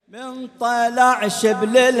من طلع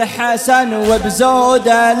شبل الحسن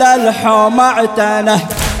وبزوده للحوم اعتنه،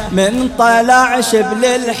 من طلع شبل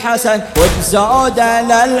الحسن وبزوده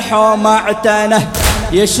للحوم اعتنه،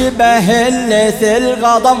 يشبه الليث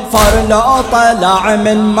الغضنفر لو طلع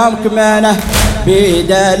من ممكمنه،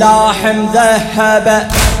 بيده لاحم ذهبه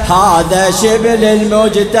هذا شبل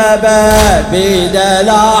المجتبى، بيده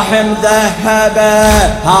لاحم ذهبه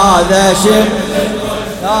هذا شبل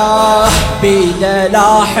بيده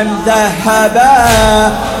لاحم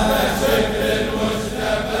ذهبه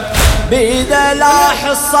بيده لاح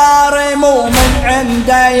الصارم ومن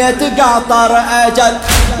عنده يتقاطر أجل،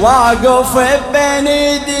 واقف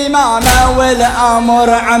بين دمامه والأمر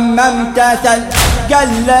عم امتثل،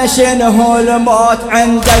 قال له شنو الموت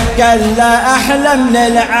عندك؟ قال له أحلى من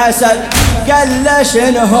العسل، قال له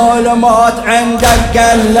شنو الموت عندك؟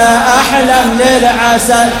 قال له أحلى من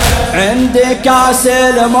العسل، عندي كاس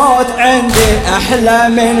الموت عندي أحلى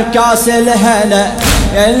من كاس الهنا،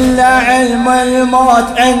 إلا علم الموت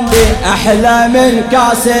عندي أحلى من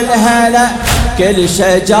كاس الهنا، كل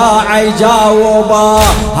شجاع يجاوبه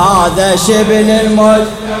هذا شبل الموت،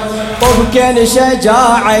 وبكل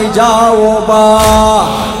شجاع يجاوبه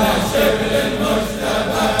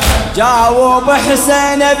جاوب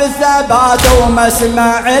حسين بثبات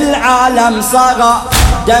ومسمع العالم صغى،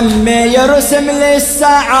 دمي يرسم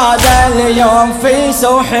للسعادة اليوم في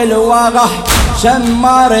سوح الوغى،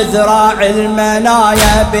 شمر ذراع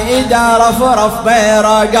المنايا بإيده رفرف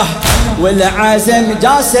بيرقه، والعزم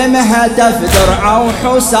جاسم هتف درعه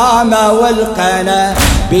وحسامه والقنا،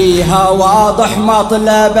 بيها واضح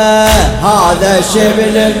مطلبه هذا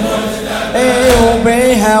شبل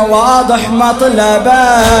وبيها واضح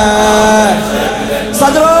مطلبه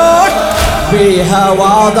صدرك، بيها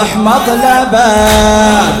واضح مطلبه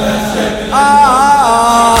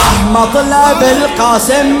مطلب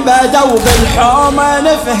القاسم بدو بالحومة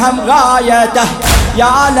نفهم غايته،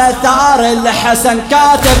 يا لثار الحسن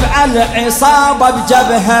كاتب على العصابة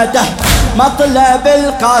بجبهته، مطلب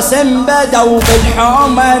القاسم بدو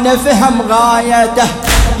بالحومة نفهم غايته،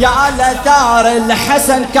 يا لثار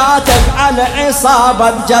الحسن كاتب على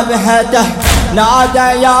العصابة بجبهته،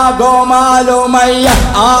 نادى يا قوم الأمية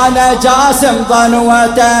أنا جاسم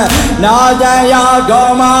ضنوته، نادى يا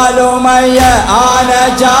قوم الأمية أنا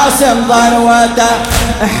جاسم ضنوته،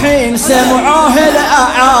 حين سمعوه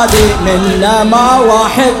الأعادي منا ما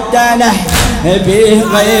واحد دنه، بيه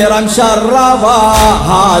غير مشربه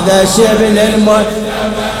هذا شبل الموت،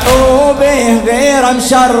 وبيه غير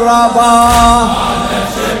مشربه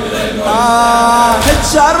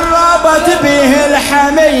تشربت به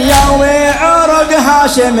الحمية وعرق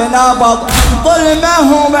هاشم نبض،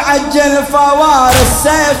 ظلمه معجل فوارس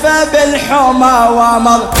سيفه بالحمى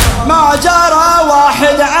ومض، ما جرى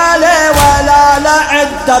واحد عليه ولا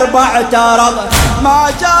لعد اربع ترض، ما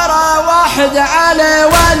جرى واحد عليه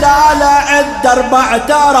ولا لعد اربع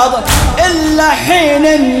ترض، إلا حين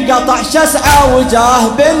انقطع شسعه وجاه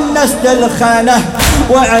بالنسد الخنه،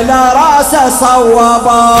 وعلى راسه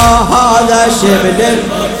صوبه هذا شبل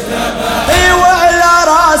المجتبى، وعلى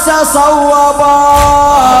راسه صوبه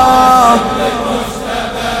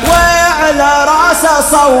وعلى راسه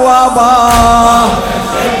صوبه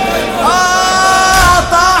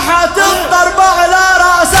طاحت الضربة على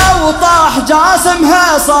راسه وطاح جاسمها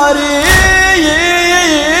صريح،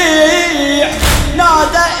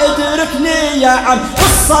 نادى ادركني يا عم،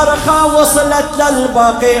 الصرخة وصلت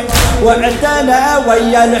للبقيع، واعتنى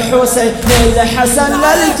ويا الحسين الحسن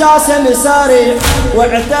للجاسم سريع،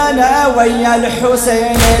 واعتنى ويا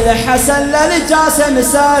الحسين الحسن للجاسم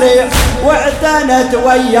سريع، واعتنت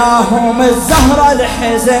وياهم الزهرة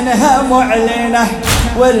لحزنها معلنة،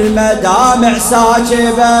 والمدامع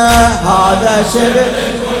ساكبة هذا شبل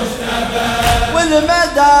المجتبى،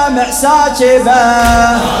 والمدامع ساكبة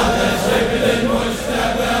هذا شبل المجتبى،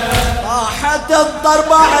 طاحت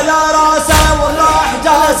الضربة على راسه وراح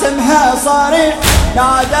جاسمها صريح،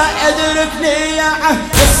 نادى ادركني يا عم،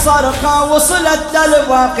 الصرخة وصلت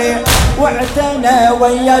للبقيع، واعتنى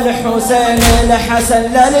ويا الحسين الحسن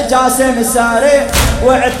للجاسم سريع،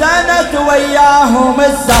 واعتنت وياهم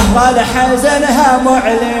الزهرة لحزنها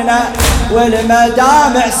معلنة،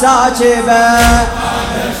 والمدامع ساكبة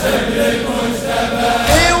هذا شبل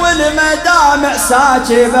المجتبى، والمدامع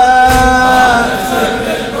ساكبة هذا شبل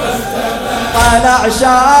المجتبى، طلع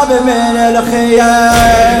شاب من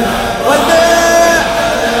الخيام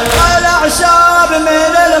طلع شاب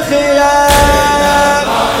من الخيام،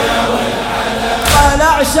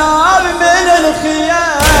 طلع شاب من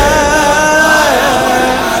الخيام،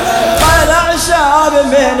 طلع شاب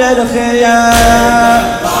من الخيام،